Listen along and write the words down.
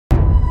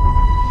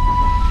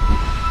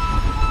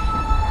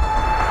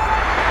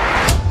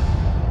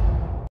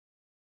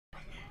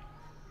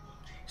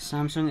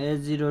Samsung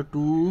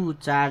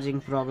A02 charging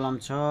problem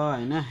छ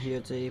हैन।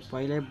 यो चाहिँ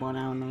पहिल्यै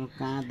बनाउनु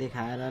कहाँ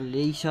देखाएर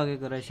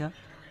ल्याइसकेको रहेछ,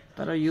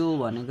 तर यो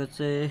भनेको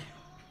चाहिँ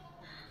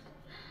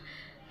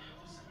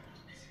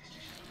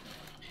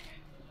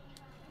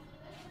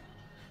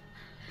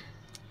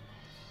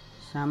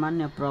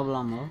सामान्य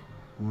प्रब्लम हो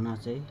हुन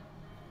चाहिँ।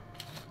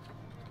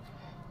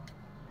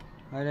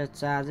 अहिले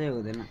चार्जै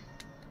हुँदैन।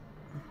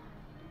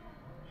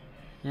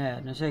 यहाँ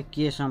हेर्नुस् है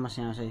के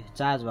समस्या आउँछ।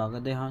 चार्ज भएको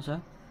देखाउँछ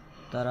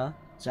तर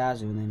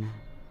चार्ज हुँदैन।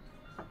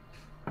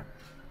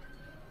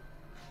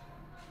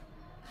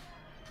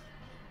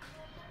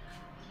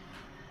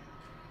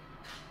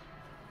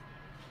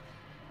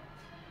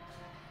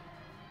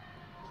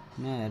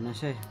 यहाँ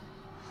हेर्नुस् है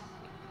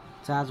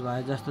चार्ज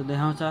भयो जस्तो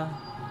देखाउँछ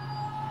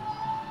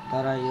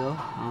तर यो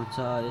आउँछ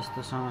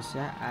यस्तो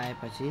समस्या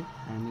आएपछि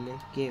हामीले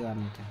के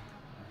गर्ने त।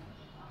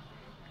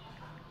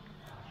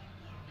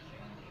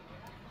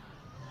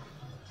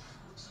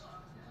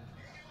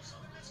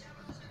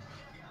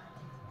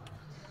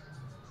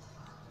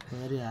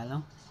 फेरि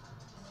हालौँ।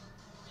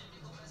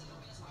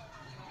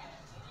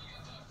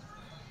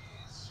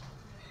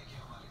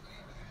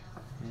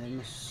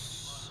 हेर्नुस्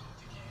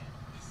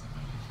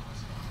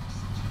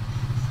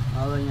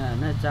अब यहाँ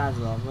हैन चार्ज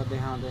भएको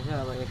देखाउँदैछ।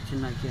 अब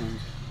एकछिनमा के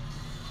हुन्छ।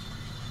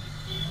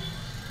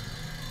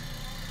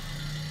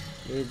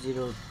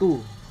 A02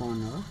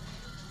 फोन हो।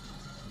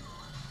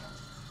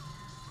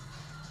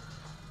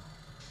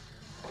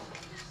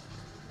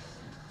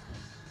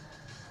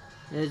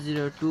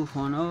 A02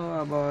 फोन हो।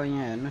 अब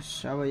यहाँ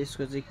हेर्नुस् अब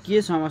यसको चाहिँ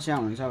के समस्या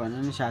हुन्छ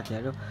भने नि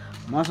साथीहरु,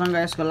 मसँग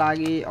यसको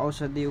लागि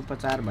औषधि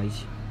उपचार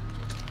भइसक्यो।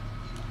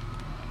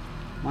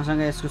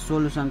 मसँग यसको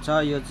सोलुसन छ।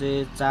 यो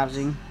चाहिँ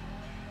चार्जिङ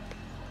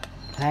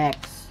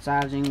फ्ल्याक्स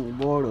चार्जिङ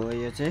बोर्ड हो।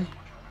 यो चाहिँ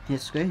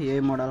यसकै यही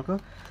मोडलको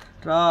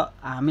र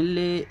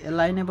हामीले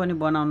यसलाई नै पनि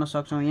बनाउन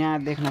सक्छौं।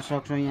 यहाँ देख्न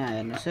सक्छौं।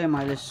 यहाँ हेर्नुस् है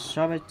मैले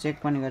सबै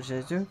चेक पनि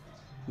गरिसकेको छु।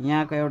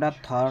 यहाँको एउटा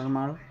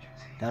थर्मल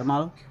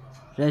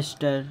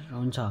रेजिस्टर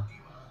हुन्छ।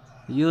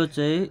 यो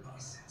चाहिँ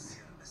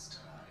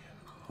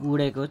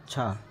उडेको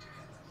छ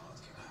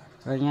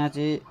र यहाँ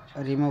चाहिँ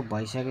रिमुभ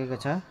भइसकेको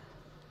छ।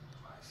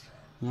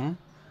 यहाँ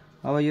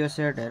अब यो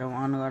सेट हेरौँ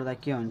अन गर्दा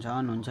के हुन्छ,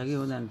 अन हुन्छ कि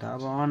हुँदैन त।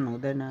 अब अन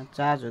हुँदैन,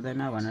 चार्ज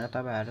हुँदैन भनेर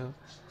तपाईहरु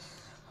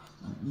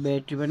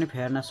ब्याट्री पनि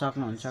फेर्न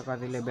सक्नुहुन्छ।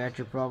 कतिले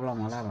ब्याट्री प्रब्लम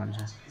होला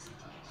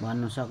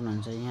भन्नु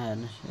सक्नुहुन्छ। यहाँ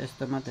हेर्नुस्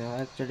यस्तो मात्रै हो।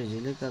 एकचोटी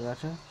झिलिक्क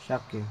गर्छ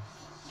सक्यो।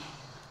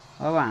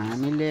 अब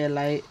हामीले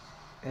यसलाई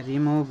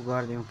रिमुभ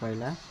गर्दियौं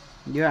पहिला।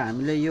 यो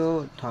हामीले यो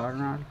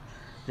थर्मल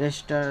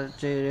रेजिस्टर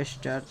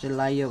चाहिँ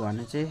लाइयो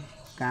भने चाहिँ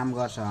काम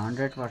गर्छ।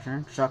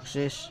 100%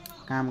 सक्सेस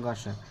काम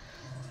गर्छ।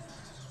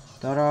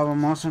 तर अब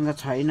मसँग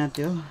छैन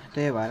त्यो,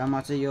 त्यही भएर म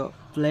चाहिँ यो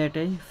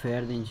प्लेटै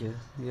फेर्दिन्छु।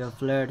 यो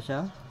प्लेट छ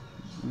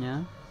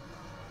यहाँ।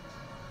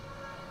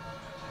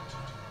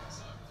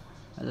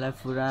 यसलाई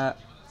पुरा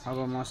अब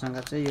मसँग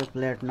चाहिँ यो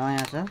प्लेट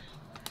नयाँ छ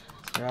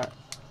र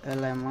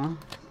यसलाई म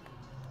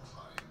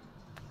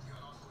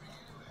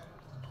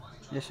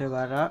यसो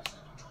गरेर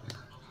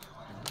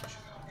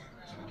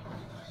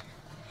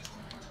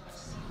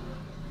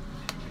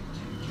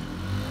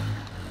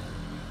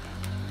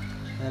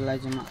यसलाई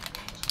चाहिँ म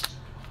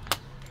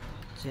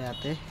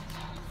च्यातेर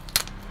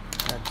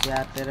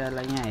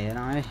यसलाई यहाँ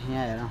हेरौँ है।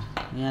 यहाँ हेरौँ,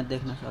 यहाँ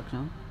देख्न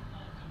सक्छौं।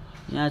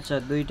 यहाँ छ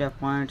दुईटा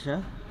पोइन्ट छ।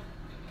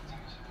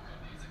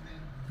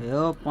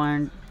 यो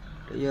पोइन्ट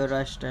यो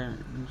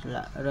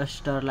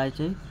रजिस्टरलाई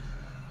चाहिँ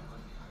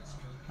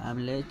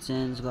हामीले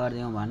चेन्ज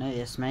गर्दियौं भने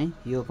यसमै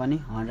यो पनि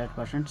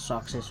 100%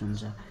 सक्सेस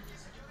हुन्छ।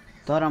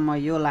 तर म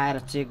यो लाएर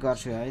चेक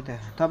गर्छु है त।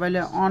 तपाईले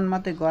अन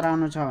मात्रै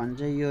गराउनु छ भने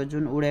चाहिँ यो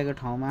जुन उडेको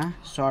ठाउँमा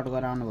सर्ट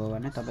गराउनु भयो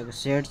भने तपाईको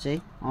सेट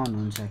चाहिँ अन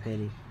हुन्छ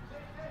फेरि।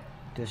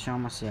 त्यो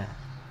समस्या।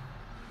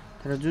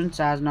 तर जुन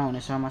चार्ज नहुने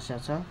समस्या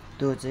छ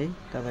त्यो चाहिँ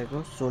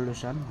तपाईको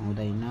सोलुसन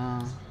हुँदैन।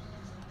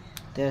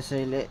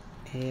 त्यसैले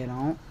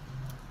हेरौँ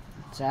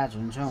चार्ज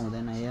हुन्छ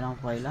हुँदैन हेरौँ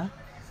पहिला।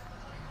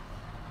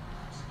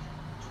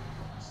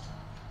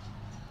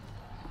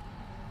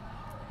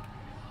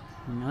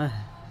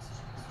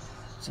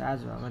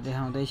 चार्ज भएको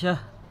देखाउँदैछ,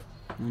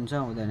 हुन्छ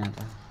हुँदैन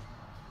त।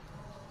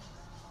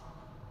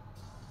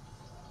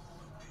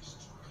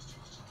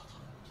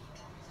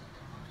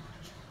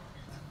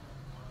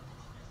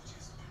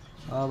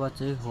 अब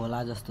चाहिँ होला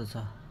जस्तो छ,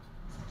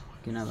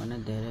 किनभने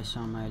धेरै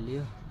समय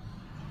लियो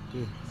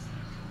कि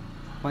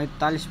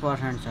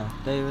 45% छ,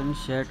 त्यही पनि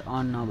सेट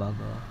अन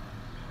नभएको हो।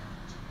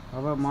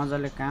 अब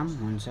मजाले काम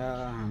हुन्छ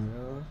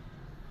हाम्रो।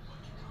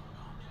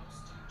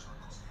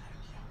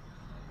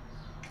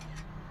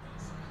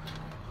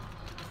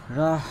 र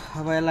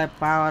अब यसलाई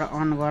पावर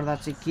अन गर्दा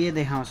चाहिँ के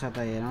देखाउँछ त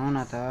हेरौँ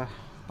न त।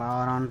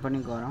 पावर अन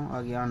पनि गरौँ,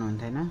 अघि अन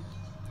हुन्थेन।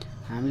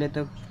 हामीले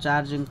त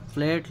चार्जिङ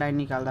प्लेटलाई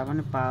निकाल्दा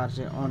पनि पावर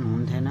चाहिँ अन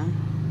हुन्थेन।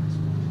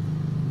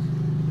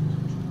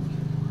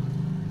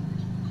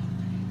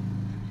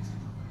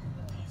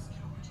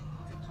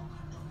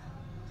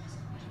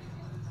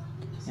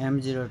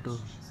 A02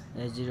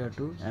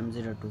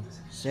 M02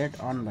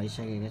 सेट अन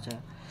भइसकेको छ।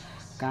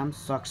 काम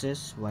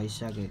सक्सेस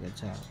भइसकेको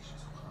छ।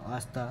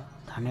 हस् त,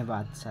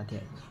 धन्यवाद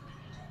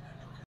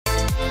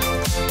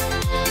साथीहरु।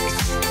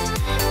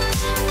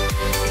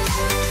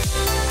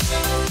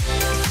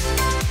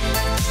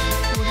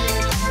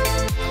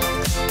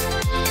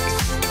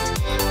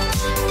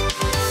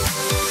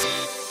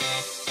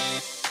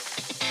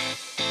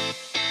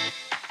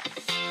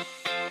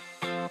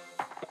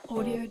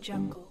 Audio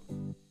Jungle.